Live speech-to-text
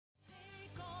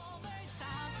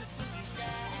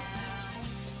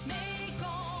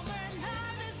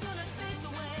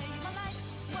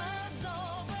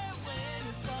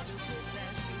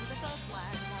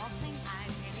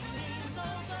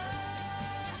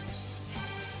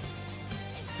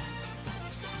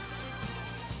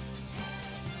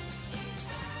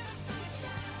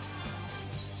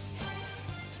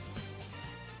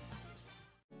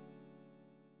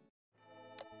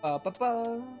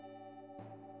Ba-ba-ba.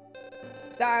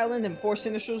 The island and 4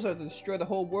 Sinistrals are to destroy the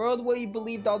whole world? What you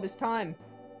believed all this time?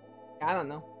 I don't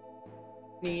know.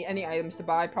 Any items to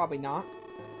buy? Probably not.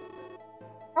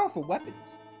 Powerful weapons.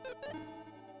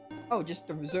 Oh, just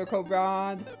the Zerko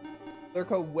Rod.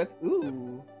 Zerko Whip.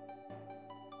 Ooh.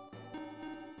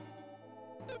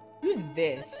 Do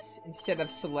this instead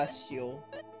of Celestial.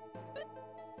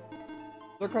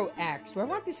 Zerko Axe. Do I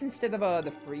want this instead of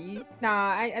the Freeze?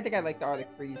 Nah, I think I like the Arctic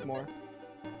Freeze more.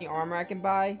 Any armor I can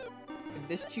buy? Give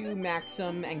this to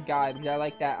Maxim and Guy because I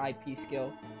like that IP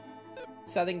skill.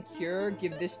 Southern Cure.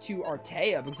 Give this to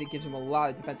Artea because it gives him a lot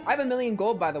of defense. I have 1,000,000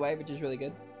 gold, by the way, which is really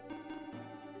good.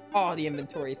 Oh, the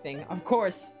inventory thing. Of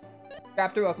course.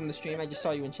 Raptor, welcome to the stream. I just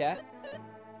saw you in chat.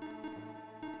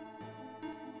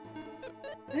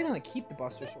 I didn't want to keep the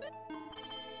Buster Sword.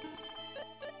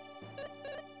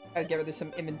 Gotta get rid of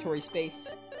some inventory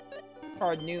space.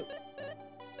 Card Newt.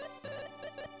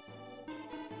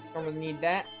 Don't really need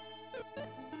that.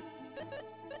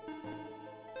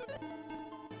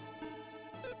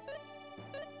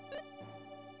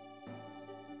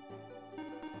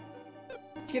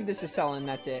 Let's give this a sell and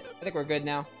that's it. I think we're good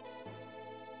now.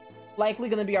 Likely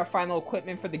gonna be our final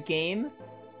equipment for the game.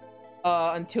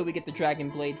 Until we get the Dragon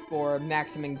Blade for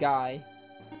Maxim and Guy.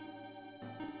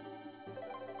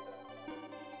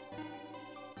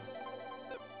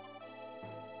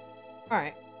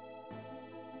 Alright.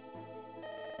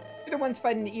 We're the ones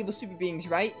fighting the evil super beings,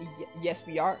 right? Yes,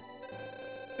 we are.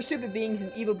 They're super beings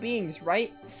and evil beings,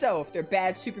 right? So, if they're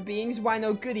bad super beings, why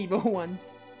no good evil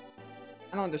ones?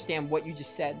 I don't understand what you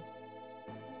just said.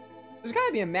 There's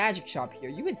gotta be a magic shop here,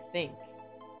 you would think.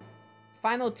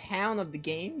 Final town of the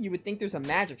game, you would think there's a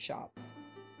magic shop.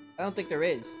 I don't think there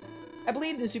is. I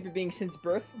believed in super beings since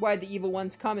birth. Why'd the evil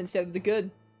ones come instead of the good?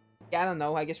 Yeah, I don't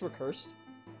know. I guess we're cursed.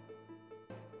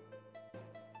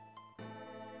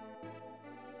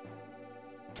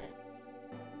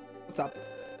 What's up?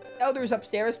 The elder is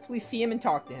upstairs. Please see him and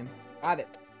talk to him. Got it.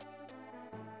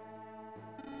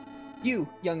 You,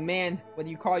 young man, what do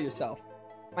you call yourself?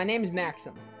 My name is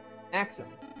Maxim. Maxim.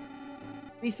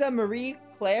 Lisa, Marie,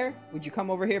 Claire, would you come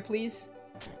over here, please?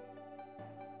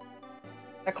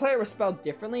 That Claire was spelled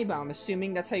differently, but I'm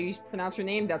assuming that's how you pronounce her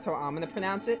name. That's how I'm gonna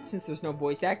pronounce it, since there's no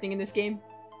voice acting in this game.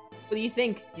 What do you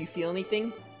think? Do you feel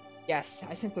anything? Yes,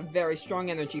 I sense a very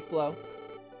strong energy flow.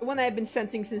 The one I have been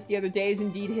sensing since the other day is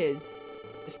indeed his.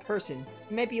 This person.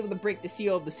 He might be able to break the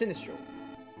seal of the Sinistral.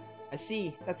 I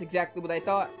see. That's exactly what I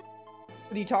thought.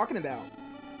 What are you talking about?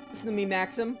 Listen to me,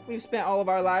 Maxim. We've spent all of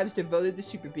our lives devoted to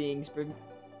super beings, but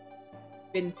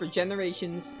been so for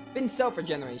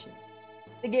generations.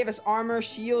 They gave us armor,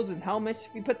 shields, and helmets.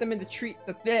 We put them into three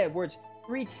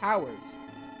towers.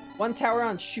 One tower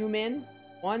on Shuman,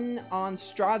 one on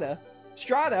Strata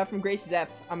from Grace's F,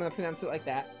 I'm gonna pronounce it like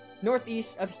that,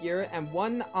 northeast of here, and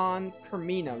one on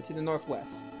Carmino to the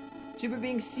northwest. Super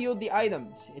beings sealed the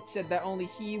items. It said that only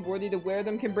he worthy to wear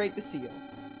them can break the seal.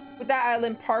 With that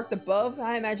island parked above,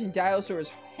 I imagine Dios or his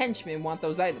henchmen want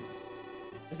those items.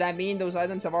 Does that mean those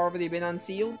items have already been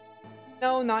unsealed?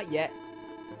 No, not yet.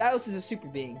 Dios is a super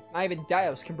being. Not even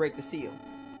Dios can break the seal.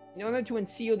 In order to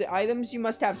unseal the items, you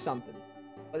must have something.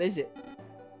 What is it?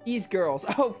 These girls.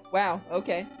 Oh, wow,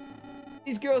 okay.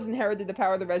 These girls inherited the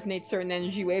power to resonate certain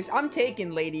energy waves. I'm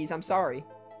taken, ladies, I'm sorry.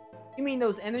 You mean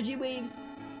those energy waves?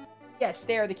 Yes,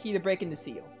 they are the key to breaking the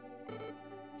seal.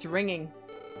 It's ringing.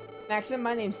 Maxim,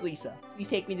 my name's Lisa. Please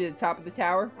take me to the top of the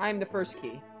tower. I am the first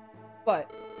key.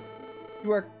 But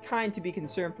you are kind to be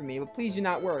concerned for me, but please do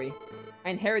not worry. I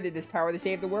inherited this power to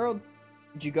save the world.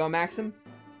 Would you go, Maxim?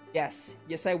 Yes.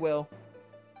 Yes, I will.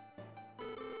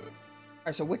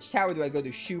 Alright, so which tower do I go to?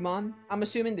 Shuman? I'm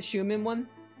assuming the Shuman one?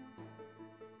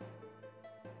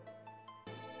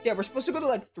 Yeah, we're supposed to go to,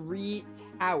 like, 3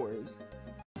 towers.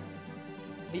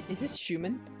 Is this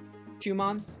Shuman?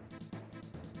 Shuman?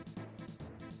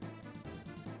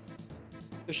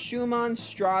 The Shuman,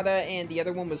 Strata, and the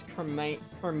other one was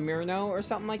Carmino or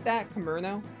something like that?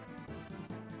 Carmino?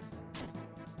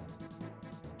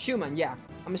 Shuman, yeah.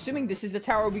 I'm assuming this is the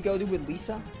tower we go to with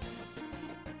Lisa.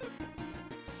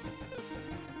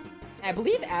 I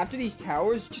believe after these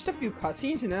towers, just a few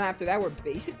cutscenes, and then after that, we're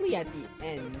basically at the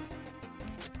end.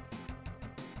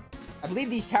 I believe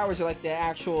these towers are like the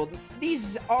actual...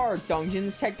 These are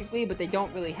dungeons, technically, but they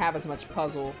don't really have as much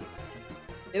puzzle.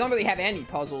 They don't really have any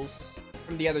puzzles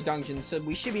from the other dungeons, so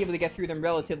we should be able to get through them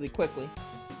relatively quickly.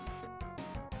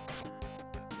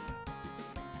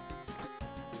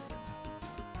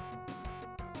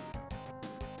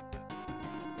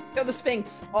 Kill the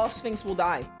Sphinx. All Sphinx will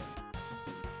die.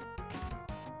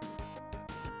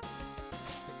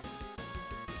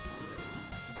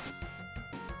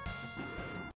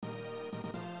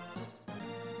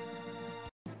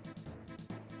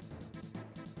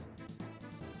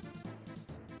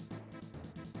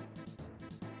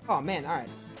 Oh, man, alright.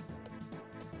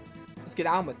 Let's get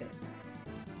on with it.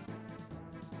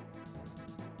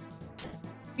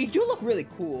 These do look really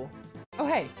cool. Oh,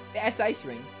 hey, the S-Ice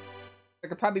Ring. There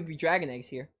could probably be dragon eggs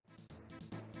here.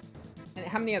 And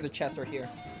how many other chests are here?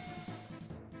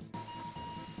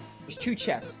 There's 2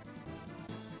 chests.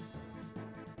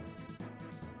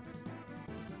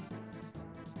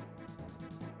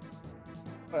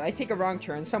 Oh, did I take a wrong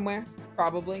turn somewhere?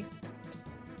 Probably.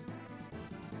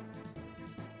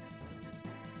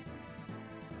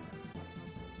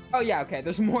 Oh yeah, okay,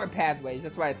 there's more pathways,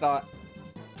 that's what I thought.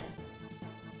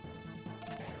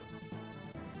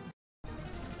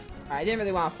 I didn't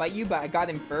really want to fight you, but I got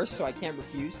him first, so I can't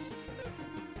refuse.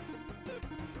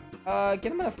 Get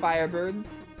him with a Firebird.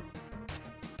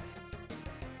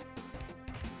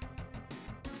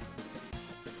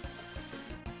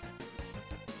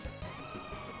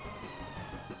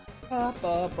 Ba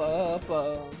ba ba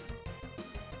ba.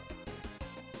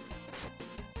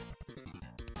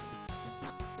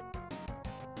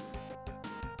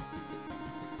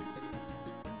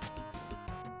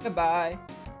 Goodbye.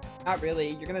 Not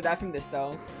really. You're gonna die from this,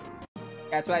 though.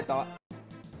 That's what I thought.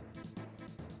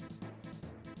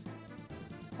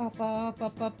 Ba ba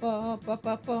ba ba ba ba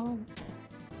ba ba.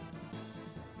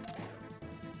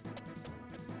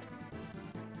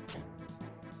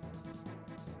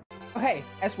 Oh, hey,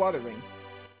 S water ring.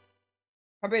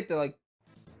 Probably have to, like...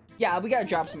 Yeah, we gotta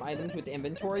drop some items with the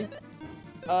inventory.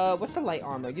 What's the light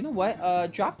armor? You know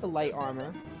what? Drop the light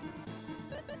armor.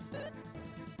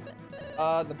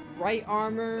 The bright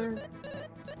armor...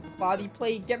 Body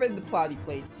plate. Get rid of the body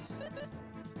plates.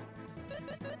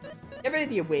 Get rid of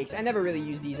the awakes. I never really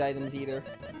use these items either.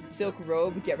 Silk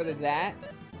robe. Get rid of that.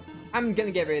 I'm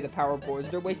gonna get rid of the power boards.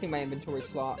 They're wasting my inventory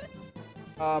slot.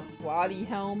 Body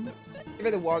helm. Get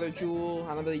rid of the water jewel.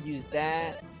 I don't really use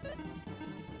that.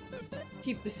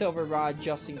 Keep the silver rod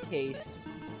just in case.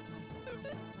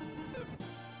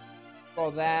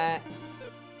 All that.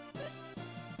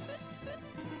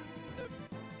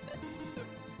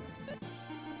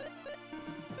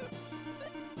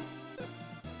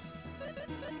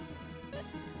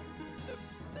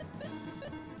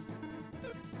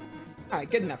 Alright,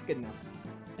 good enough, good enough.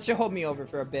 That should hold me over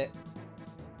for a bit.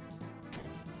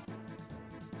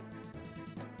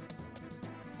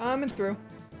 I'm through.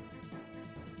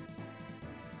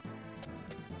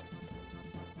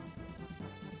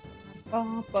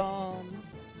 Bum, bum.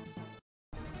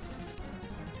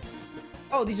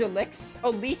 Oh, these are licks? Oh,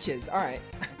 leeches. Alright.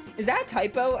 Is that a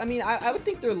typo? I mean, I would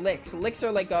think they're licks. Licks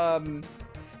are like,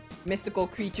 mythical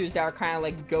creatures that are kind of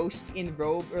like ghost in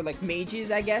robe, or like mages,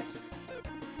 I guess.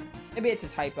 Maybe it's a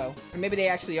typo. Or maybe they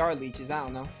actually are leeches, I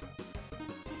don't know.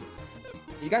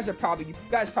 You guys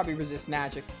probably resist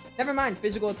magic. Never mind,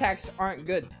 physical attacks aren't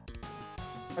good.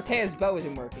 Ortea's bow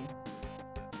isn't working.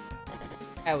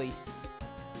 At least.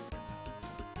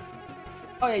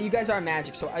 Oh yeah, you guys are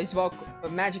magic, so as well,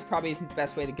 magic probably isn't the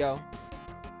best way to go.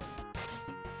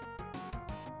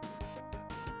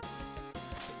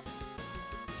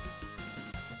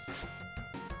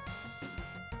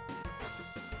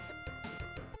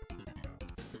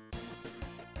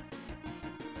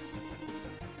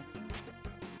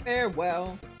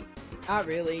 Farewell. Not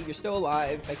really, you're still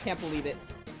alive. I can't believe it.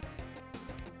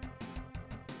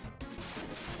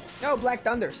 No, Black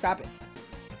Thunder, stop it.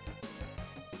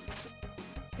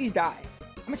 Please die.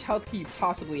 How much health can you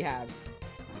possibly have?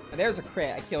 Now, there's a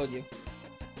crit, I killed you.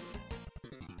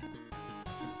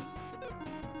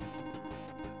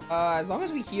 As long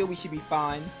as we heal, we should be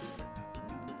fine.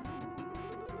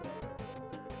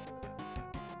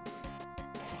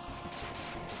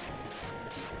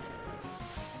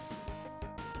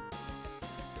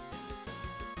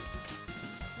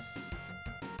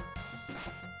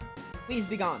 Please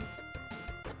be gone.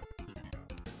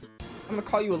 I'm gonna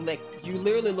call you a lick. You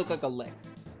literally look like a lick.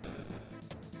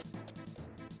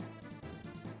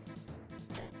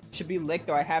 Should be lick,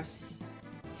 though I have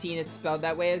seen it spelled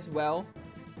that way as well.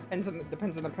 Depends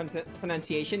on the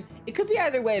pronunciation. It could be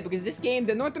either way, because this game,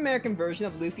 the North American version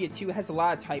of Lufia 2 has a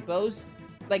lot of typos.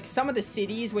 Like, some of the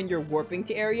cities, when you're warping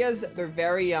to areas, they're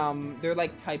very, they're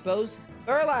like typos.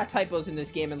 There are a lot of typos in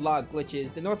this game and a lot of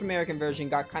glitches. The North American version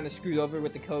got kind of screwed over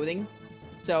with the coding.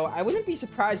 So, I wouldn't be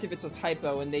surprised if it's a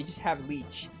typo and they just have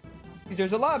leech. Because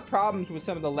there's a lot of problems with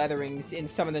some of the letterings in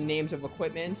some of the names of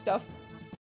equipment and stuff.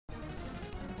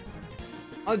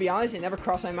 I'll be honest, it never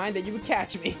crossed my mind that you would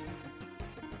catch me.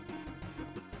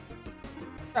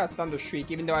 Try a Thunder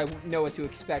Shriek, even though I know what to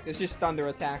expect. It's just Thunder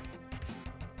Attack.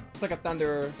 It's like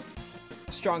a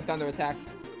strong Thunder Attack.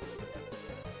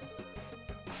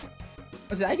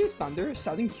 Oh, did I do Thunder?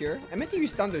 Sudden Cure? I meant to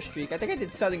use Thunder Streak. I think I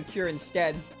did Sudden Cure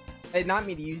instead. I did not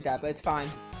mean to use that, but it's fine.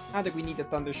 I don't think we need the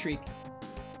Thunder Shriek.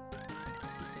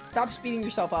 Stop speeding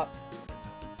yourself up.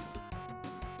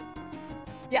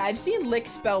 Yeah, I've seen Lick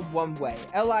spelled one way.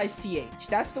 L-I-C-H.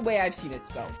 That's the way I've seen it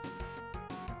spelled.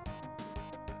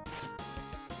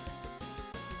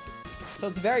 So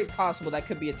it's very possible that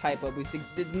could be a typo, because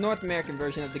the North American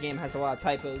version of the game has a lot of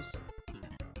typos.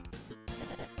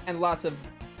 And lots of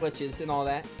glitches and all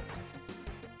that.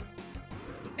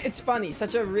 It's funny,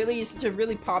 such a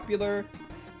really popular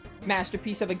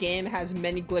masterpiece of a game has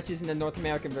many glitches in the North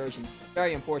American version.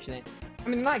 Very unfortunate. I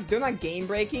mean, they're not game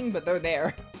breaking, but they're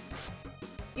there.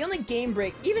 The only game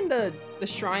break, even the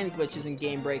shrine glitch isn't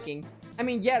game breaking. I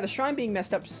mean, yeah, the shrine being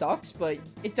messed up sucks, but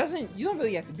it doesn't, you don't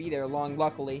really have to be there long,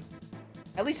 luckily.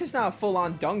 At least it's not a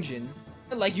full-on dungeon.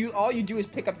 Like, all you do is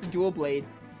pick up the dual blade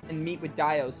and meet with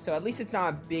Dios, so at least it's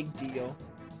not a big deal.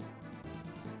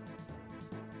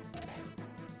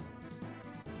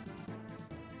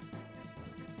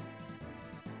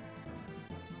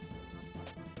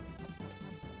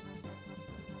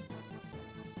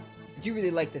 I do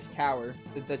really like this tower,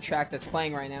 the track that's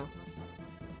playing right now.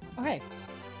 Oh, hey.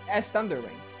 As Thunder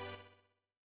Ring.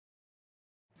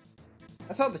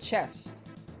 That's all the chests.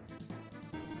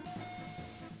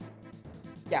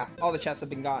 Yeah, all the chests have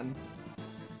been gotten.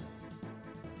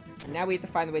 And now we have to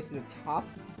find a way to the top.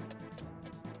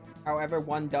 However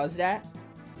one does that.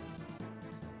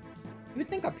 You would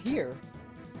think up here.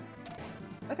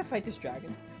 I'd like to fight this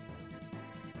dragon.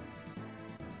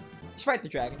 Just fight the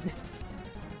dragon.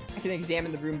 I can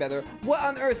examine the room better. What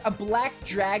on earth? A black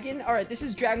dragon? Alright, this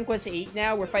is Dragon Quest VIII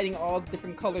now. We're fighting all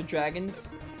different colored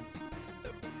dragons.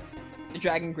 The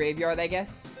dragon graveyard, I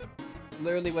guess.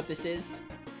 Literally what this is.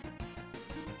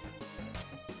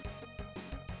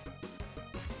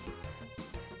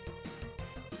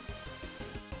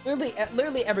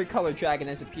 Literally every colored dragon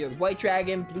has appeared. White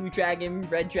dragon, blue dragon,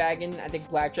 red dragon, I think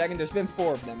black dragon. There's been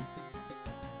 4 of them.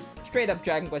 Straight up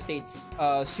Dragon Quest VIII's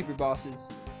super bosses.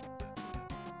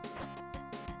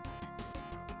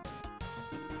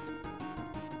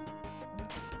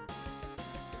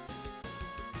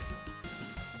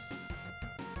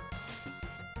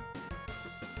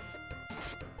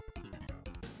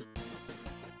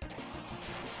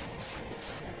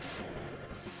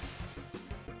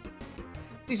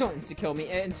 Please don't insta-kill me.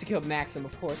 Insta-kill Maxim,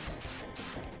 of course.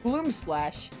 Bloom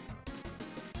Splash.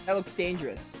 That looks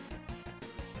dangerous.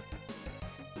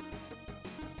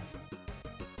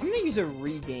 I'm gonna use a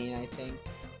regain, I think.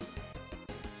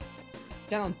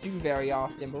 I don't do very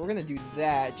often, but we're gonna do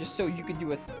that just so you can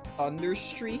do a Thunder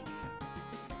Streak.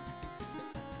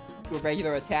 Do a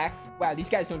regular attack. Wow, these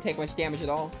guys don't take much damage at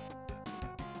all.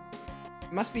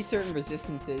 There must be certain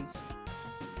resistances.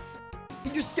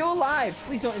 You're still alive!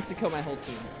 Please don't insta-kill my whole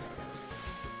team.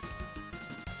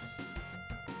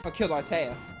 I'll kill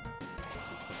Artea.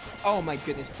 Oh my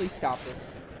goodness, please stop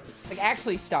this. Like,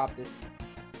 actually stop this.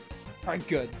 Alright,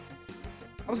 good.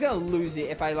 I was gonna lose it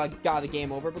if I, like, got a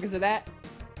game over because of that.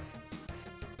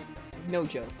 No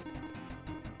joke.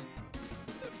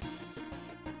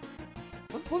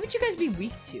 What would you guys be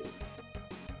weak to?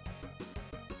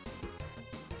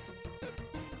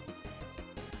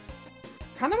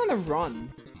 Kinda wanna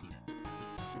run.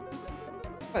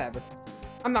 Whatever.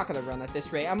 I'm not gonna run at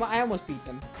this rate. I almost beat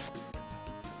them.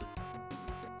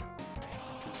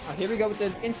 Oh, here we go with the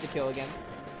insta-kill again.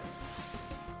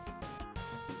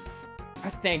 Oh,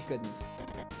 thank goodness.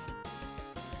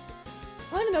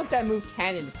 I don't even know if that move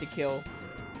can insta-kill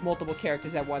multiple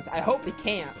characters at once. I hope it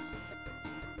can't.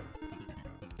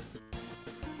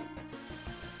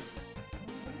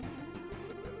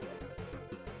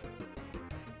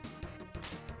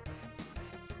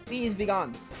 Please be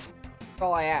gone. That's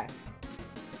all I ask.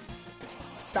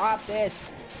 Stop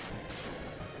this.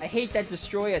 I hate that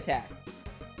destroy attack.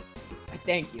 I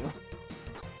thank you.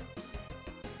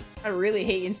 I really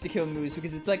hate insta-kill moves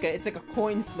because it's like a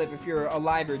coin flip if you're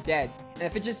alive or dead. And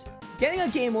if it just getting a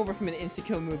game over from an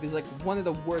insta-kill move is like one of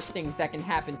the worst things that can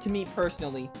happen to me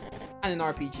personally on an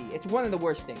RPG. It's one of the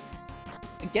worst things.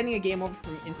 And getting a game over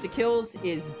from insta-kills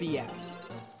is BS.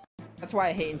 That's why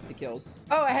I hate insta-kills.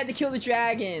 Oh, I had to kill the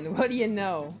dragon. What do you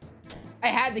know? I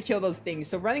had to kill those things,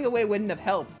 so running away wouldn't have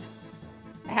helped.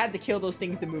 I had to kill those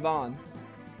things to move on.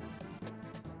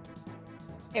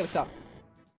 Hey, what's up?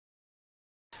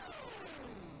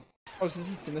 Oh, is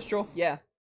this a Sinistral? Yeah.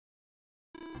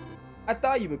 I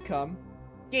thought you would come.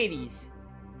 Gades.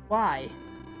 Why?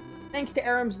 Thanks to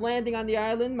Aram's landing on the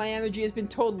island, my energy has been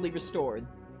totally restored.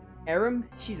 Aram?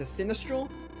 She's a Sinistral?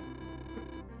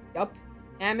 Yup.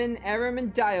 Ammon, Aram,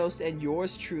 and Dios, and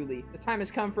yours truly. The time has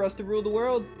come for us to rule the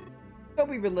world. Don't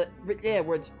be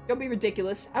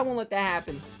ridiculous. I won't let that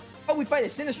happen. Oh, we fight a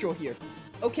Sinistral here.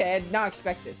 Okay, I did not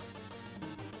expect this.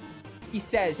 He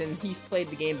says, and he's played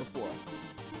the game before.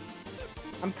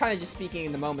 I'm kind of just speaking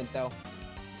in the moment, though.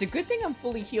 It's a good thing I'm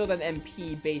fully healed on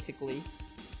MP, basically.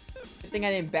 Good thing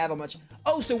I didn't battle much.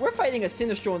 Oh, so we're fighting a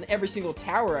Sinistral in every single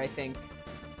tower, I think.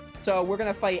 So we're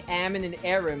gonna fight Ammon and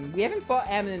Aram. We haven't fought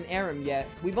Ammon and Aram yet.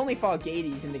 We've only fought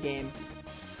Gades in the game.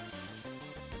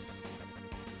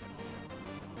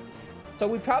 So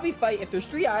we probably fight, if there's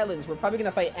 3 islands, we're probably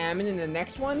gonna fight Ammon in the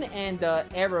next one, and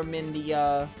Aram in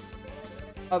the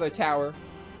other tower.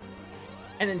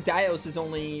 And then Dios is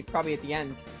only probably at the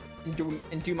end,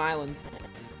 in Doom Island.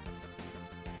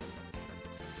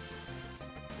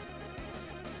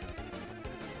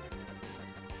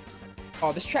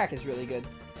 Oh, this track is really good.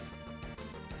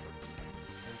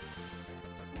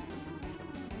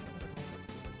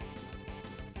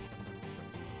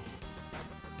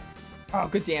 Oh,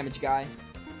 good damage, guy.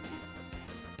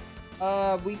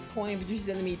 Weak point reduces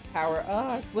enemy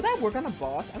power. Will that work on a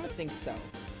boss? I don't think so.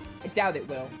 I doubt it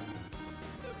will.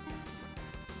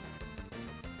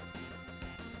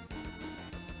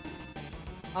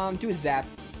 Do a zap.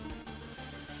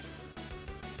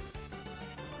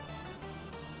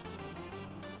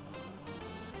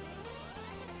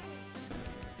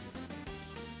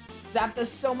 Zap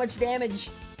does so much damage.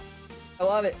 I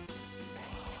love it.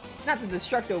 Not the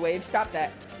Destructo Wave. Stop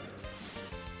that.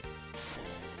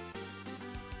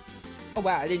 Oh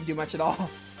wow, I didn't do much at all.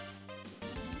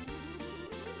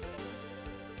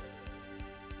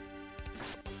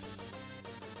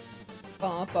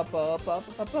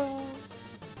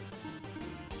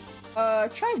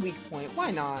 Try weak point. Why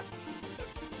not?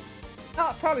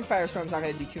 No, probably Firestorm's not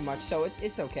gonna do too much, so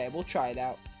it's okay. We'll try it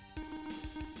out.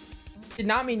 Did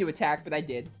not mean to attack, but I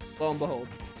did. Lo and behold.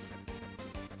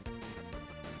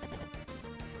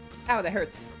 Ow, that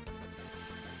hurts.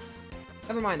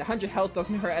 Never mind, 100 health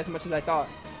doesn't hurt as much as I thought.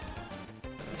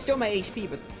 It's still my HP,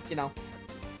 but, you know.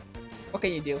 What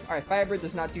can you do? Alright, Firebird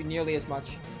does not do nearly as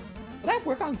much. Will that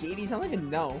work on Gades? I don't even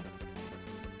know.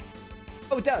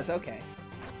 Oh, it does, okay.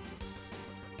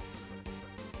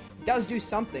 It does do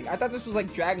something. I thought this was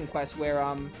like Dragon Quest, where,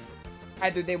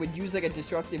 either they would use, like, a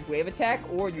Disruptive Wave attack,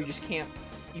 or you just can't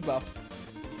debuff.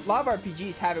 A lot of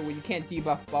RPGs have it where you can't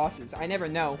debuff bosses. I never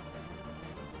know.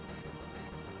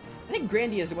 I think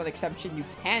Grandia is the one exception you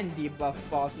can debuff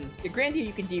bosses. Yeah, Grandia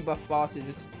you can debuff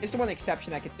bosses. It's the one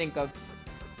exception I could think of.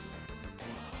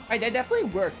 Alright, that definitely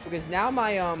worked, because now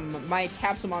my my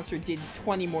Capsule Monster did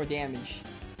 20 more damage.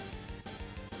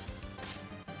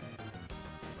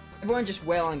 Everyone just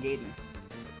wail on Gades.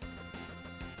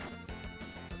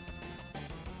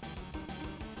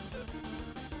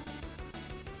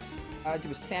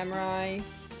 Do a Samurai.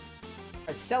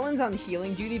 Alright, Sellen's on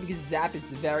healing duty because Zap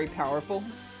is very powerful.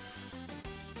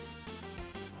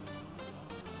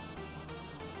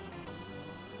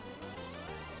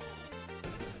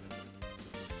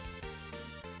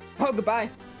 Oh, goodbye.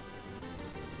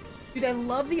 Dude, I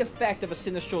love the effect of a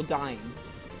Sinistral dying.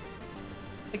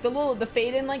 Like the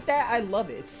fade in like that, I love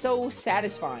it. It's so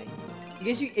satisfying.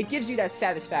 It gives you that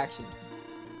satisfaction.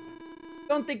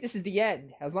 Don't think this is the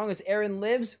end. As long as Aaron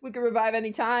lives, we can revive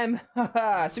any time.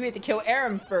 Haha, so we have to kill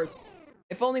Aaron first.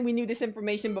 If only we knew this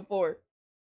information before.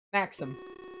 Maxim.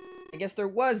 I guess there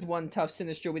was one tough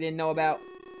Sinistral we didn't know about.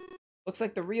 Looks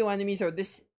like the real enemies are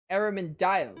this Aram and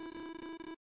Dios.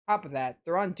 Top of that,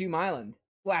 they're on Doom Island.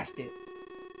 Blast it.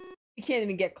 We can't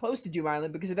even get close to Doom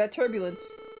Island because of that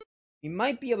turbulence. We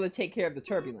might be able to take care of the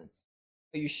turbulence.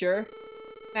 Are you sure?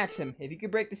 Maxim, if you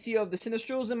could break the seal of the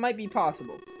Sinistrals, it might be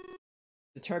possible.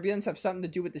 Does the turbulence have something to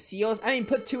do with the seals? I mean,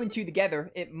 put 2 and 2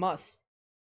 together. It must.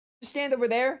 Just stand over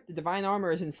there. The divine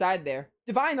armor is inside there.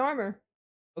 Divine armor?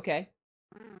 Okay.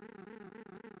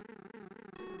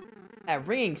 That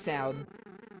ringing sound.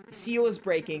 The seal is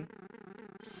breaking.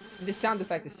 This sound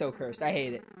effect is so cursed. I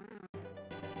hate it.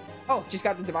 Oh, just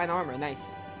got the divine armor.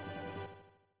 Nice.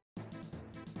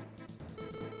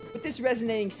 With this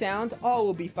resonating sound, all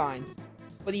will be fine.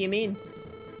 What do you mean?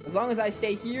 As long as I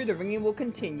stay here, the ringing will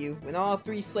continue when all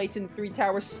 3 slates in the 3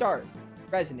 towers start.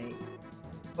 Resonate.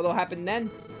 What'll happen then?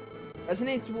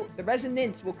 The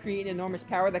resonance will create an enormous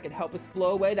power that can help us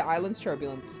blow away the island's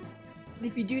turbulence. And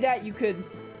if you do that, you could...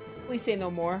 Please say no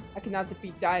more. I cannot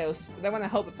defeat Dios, but I want to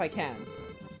help if I can.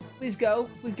 Please go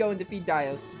and defeat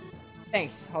Dios.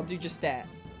 Thanks, I'll do just that.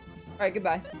 Alright,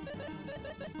 goodbye.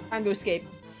 Time to escape.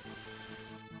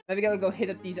 Now we gotta go hit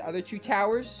up these other 2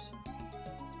 towers.